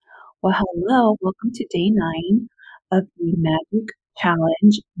Hello. Welcome to day 9 of the Magic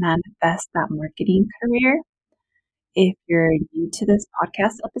Challenge Manifest That Marketing Career. If you're new to this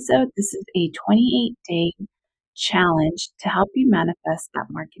podcast episode, this is a 28-day challenge to help you manifest that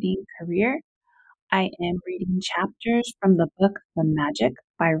marketing career. I am reading chapters from the book The Magic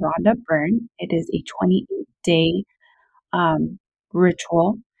by Rhonda Byrne. It is a 28-day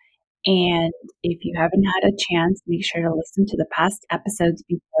ritual. And if you haven't had a chance, make sure to listen to the past episodes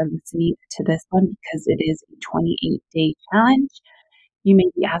before listening to this one because it is a 28-day challenge. You may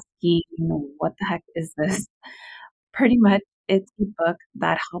be asking, what the heck is this? Pretty much, it's a book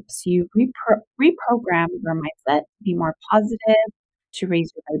that helps you reprogram your mindset, be more positive, to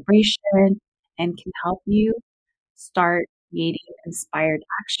raise your vibration, and can help you start creating inspired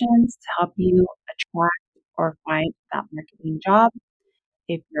actions to help you attract or find that marketing job.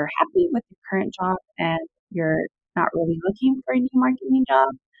 If you're happy with your current job and you're not really looking for a new marketing job,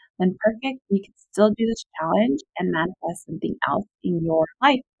 then perfect. You can still do this challenge and manifest something else in your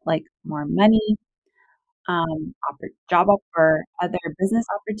life, like more money, job or other business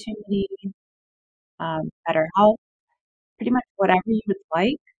opportunities, better health, pretty much whatever you would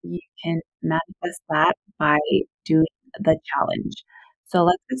like, you can manifest that by doing the challenge. So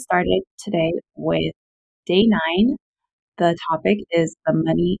let's get started today with day 9. The topic is the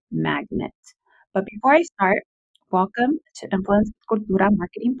money magnet. But before I start, welcome to Influence Cultura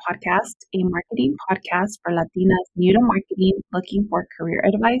Marketing Podcast, a marketing podcast for Latinas new to marketing looking for career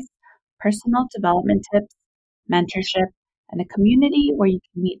advice, personal development tips, mentorship, and a community where you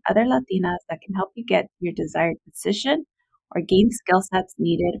can meet other Latinas that can help you get your desired position or gain skill sets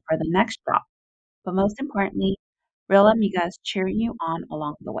needed for the next job. But most importantly, real amigas cheering you on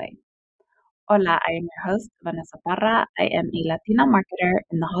along the way. Hola, I am your host, Vanessa Parra. I am a Latina marketer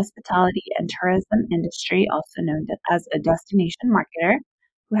in the hospitality and tourism industry, also known as a destination marketer,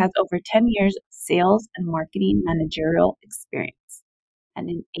 who has over 10 years of sales and marketing managerial experience. And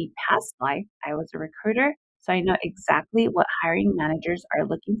in a past life, I was a recruiter, so I know exactly what hiring managers are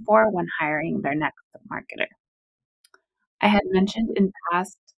looking for when hiring their next marketer. I had mentioned in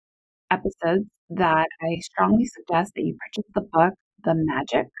past episodes that I strongly suggest that you purchase the book, The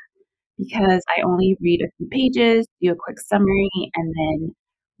Magic, because I only read a few pages, do a quick summary, and then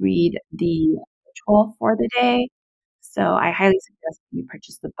read the ritual for the day. So I highly suggest you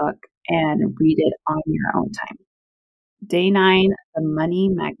purchase the book and read it on your own time. Day 9, the money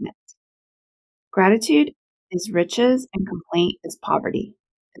magnet. Gratitude is riches and complaint is poverty.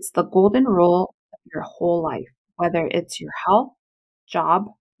 It's the golden rule of your whole life, whether it's your health, job,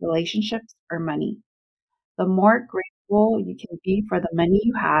 relationships, or money. The more grateful you can be for the money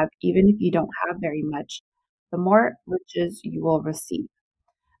you have, even if you don't have very much, the more riches you will receive.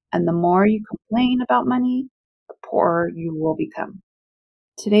 And the more you complain about money, the poorer you will become.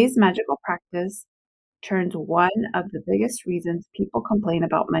 Today's magical practice turns one of the biggest reasons people complain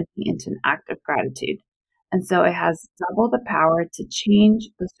about money into an act of gratitude. And so it has double the power to change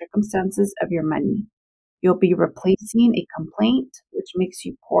the circumstances of your money. You'll be replacing a complaint, which makes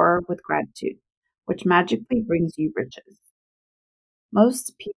you poor, with gratitude, which magically brings you riches.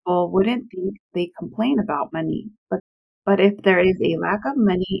 Most people wouldn't think they complain about money, but if there is a lack of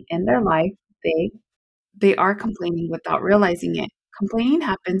money in their life, they are complaining without realizing it. Complaining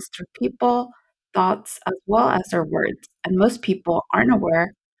happens through people, thoughts, as well as their words, and most people aren't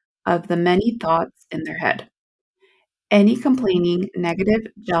aware of the many thoughts in their head. Any complaining, negative,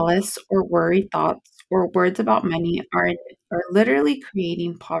 jealous, or worried thoughts or words about money are literally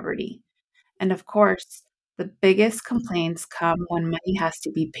creating poverty. And of course, the biggest complaints come when money has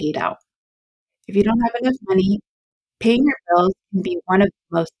to be paid out. If you don't have enough money, paying your bills can be one of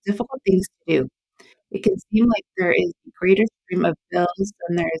the most difficult things to do. It can seem like there is a greater stream of bills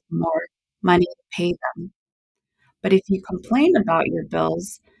than there is more money to pay them. But if you complain about your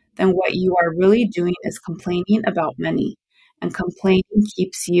bills, then what you are really doing is complaining about money, and complaining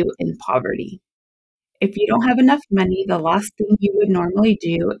keeps you in poverty. If you don't have enough money, the last thing you would normally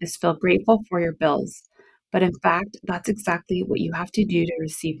do is feel grateful for your bills. But in fact, that's exactly what you have to do to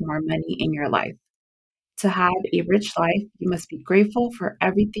receive more money in your life. To have a rich life, you must be grateful for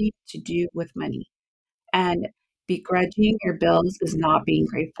everything to do with money. And begrudging your bills is not being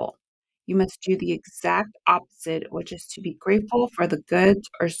grateful. You must do the exact opposite, which is to be grateful for the goods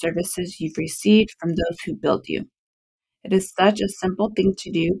or services you've received from those who built you. It is such a simple thing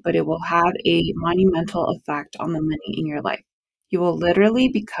to do, but it will have a monumental effect on the money in your life. You will literally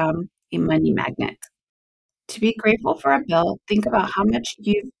become a money magnet. To be grateful for a bill, think about how much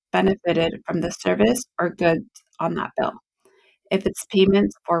you've benefited from the service or goods on that bill. If it's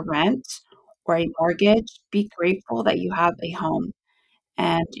payments for rent or a mortgage, be grateful that you have a home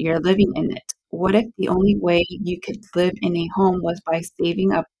and you're living in it. What if the only way you could live in a home was by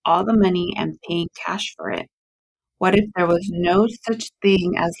saving up all the money and paying cash for it? What if there was no such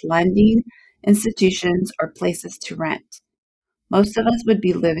thing as lending, institutions, or places to rent? Most of us would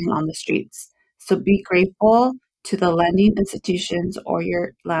be living on the streets. So be grateful to the lending institutions or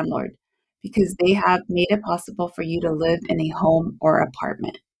your landlord because they have made it possible for you to live in a home or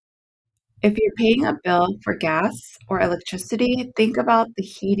apartment. If you're paying a bill for gas or electricity, think about the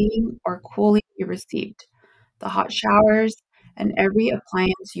heating or cooling you received, the hot showers, and every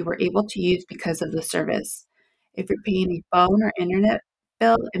appliance you were able to use because of the service. If you're paying a phone or internet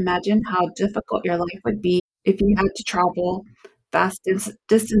bill, imagine how difficult your life would be if you had to travel vast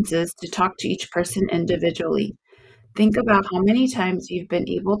distances to talk to each person individually. Think about how many times you've been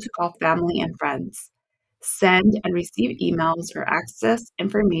able to call family and friends, send and receive emails, or access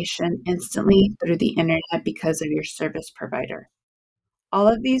information instantly through the internet because of your service provider. All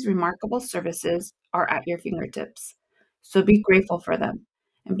of these remarkable services are at your fingertips. So be grateful for them.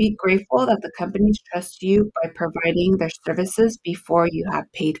 And be grateful that the companies trust you by providing their services before you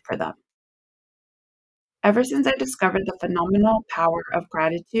have paid for them. Ever since I discovered the phenomenal power of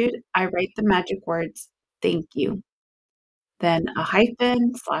gratitude, I write the magic words, thank you, then a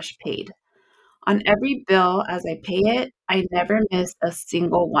hyphen slash paid. On every bill as I pay it, I never miss a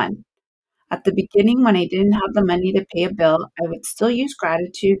single one. At the beginning, when I didn't have the money to pay a bill, I would still use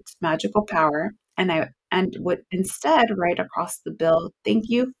gratitude's magical power and would instead write across the bill, thank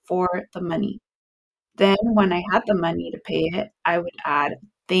you for the money. Then when I had the money to pay it, I would add,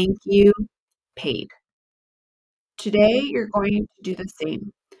 thank you, paid. Today, you're going to do the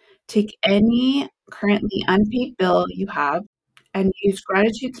same. Take any currently unpaid bill you have and use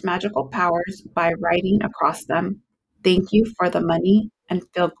gratitude's magical powers by writing across them, thank you for the money, and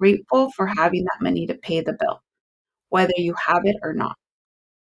feel grateful for having that money to pay the bill, whether you have it or not.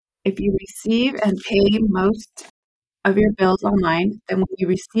 If you receive and pay most of your bills online, then when you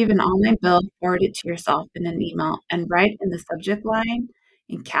receive an online bill, forward it to yourself in an email and write in the subject line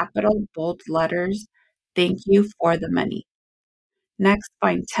in capital bold letters, thank you for the money. Next,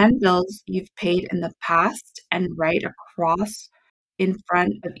 find 10 bills you've paid in the past and write across in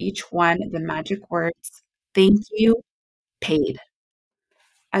front of each one the magic words, thank you, paid.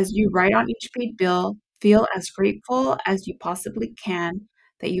 As you write on each paid bill, feel as grateful as you possibly can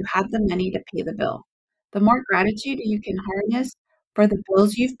that you had the money to pay the bill. The more gratitude you can harness for the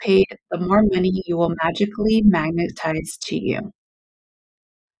bills you've paid, the more money you will magically magnetize to you.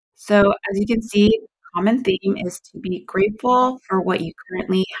 So, as you can see, the common theme is to be grateful for what you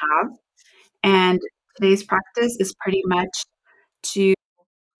currently have. And today's practice is pretty much to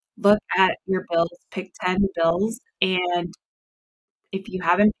look at your bills, pick 10 bills, and if you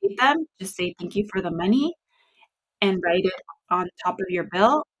haven't paid them, just say thank you for the money and write it on top of your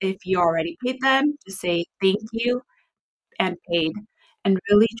bill. If you already paid them, just say thank you and paid. And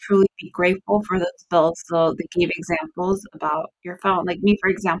really truly be grateful for those bills. So they gave examples about your phone. Like me, for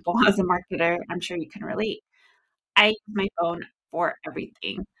example, as a marketer, I'm sure you can relate. I use my phone for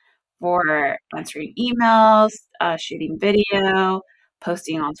everything, for answering emails, shooting video,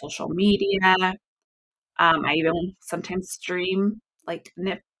 posting on social media. I even sometimes stream like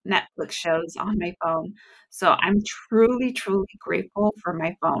Netflix shows on my phone. So I'm truly, truly grateful for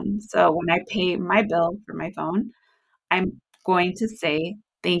my phone. So when I pay my bill for my phone, I'm going to say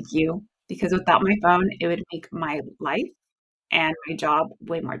thank you because without my phone, it would make my life and my job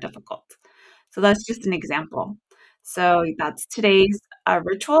way more difficult. So that's just an example. So that's today's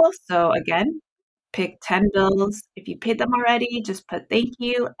ritual. So again, pick 10 bills. If you paid them already, just put thank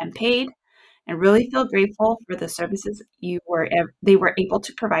you and paid and really feel grateful for the services they were able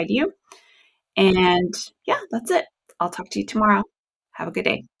to provide you. And yeah, that's it. I'll talk to you tomorrow. Have a good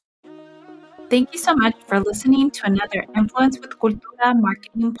day. Thank you so much for listening to another Influence with Cultura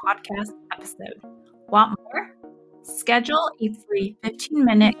Marketing podcast episode. Want more? Schedule a free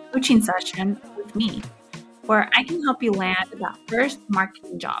 15-minute coaching session with me where I can help you land that first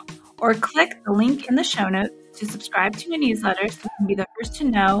marketing job. Or click the link in the show notes to subscribe to my newsletter so you can be the first to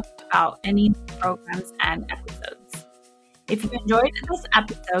know about any programs and episodes. If you enjoyed this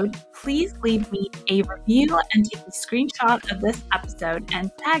episode, please leave me a review and take a screenshot of this episode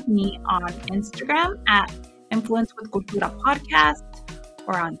and tag me on Instagram at Influence with Cultura Podcast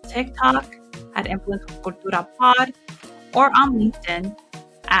or on TikTok at Influence with Cultura Pod or on LinkedIn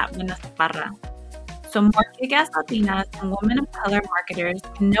at Vanessa Parra. So more kick-ass Latinas and women of color marketers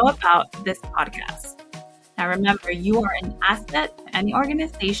can know about this podcast. Now remember, you are an asset to any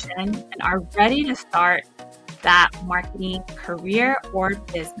organization and are ready to start that marketing career or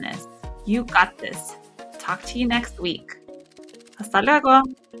business. You got this. Talk to you next week. Hasta luego.